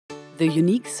The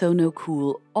unique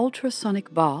SONOCOOL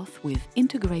ultrasonic bath with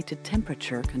integrated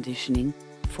temperature conditioning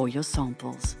for your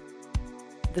samples.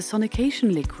 The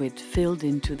Sonication liquid filled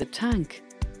into the tank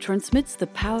transmits the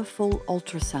powerful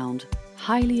ultrasound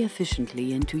highly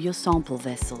efficiently into your sample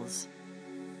vessels.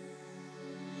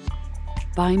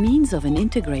 By means of an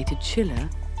integrated chiller,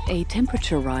 a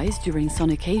temperature rise during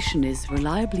sonication is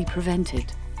reliably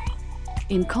prevented.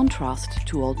 In contrast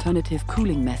to alternative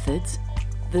cooling methods,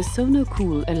 the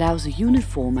SONOCOOL allows a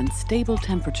uniform and stable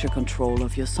temperature control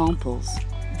of your samples.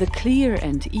 The clear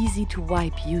and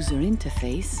easy-to-wipe user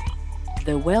interface,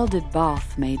 the welded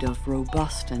bath made of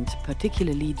robust and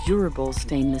particularly durable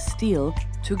stainless steel,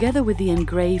 together with the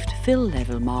engraved fill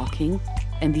level marking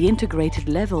and the integrated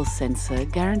level sensor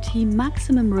guarantee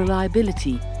maximum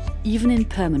reliability, even in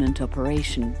permanent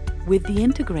operation. With the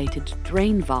integrated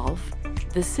drain valve,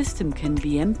 the system can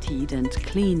be emptied and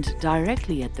cleaned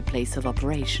directly at the place of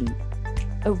operation.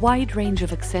 A wide range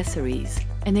of accessories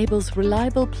enables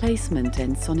reliable placement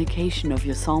and sonication of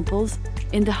your samples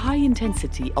in the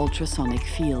high-intensity ultrasonic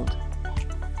field.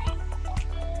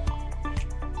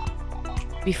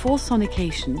 Before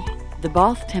sonication, the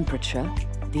bath temperature,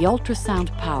 the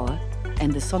ultrasound power,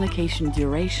 and the sonication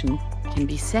duration can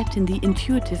be set in the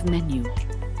intuitive menu.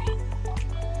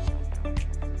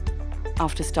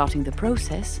 After starting the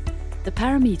process, the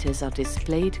parameters are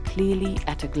displayed clearly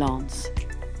at a glance.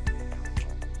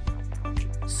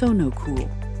 SONOCOOL,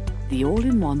 the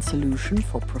all-in-one solution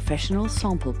for professional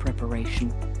sample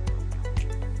preparation.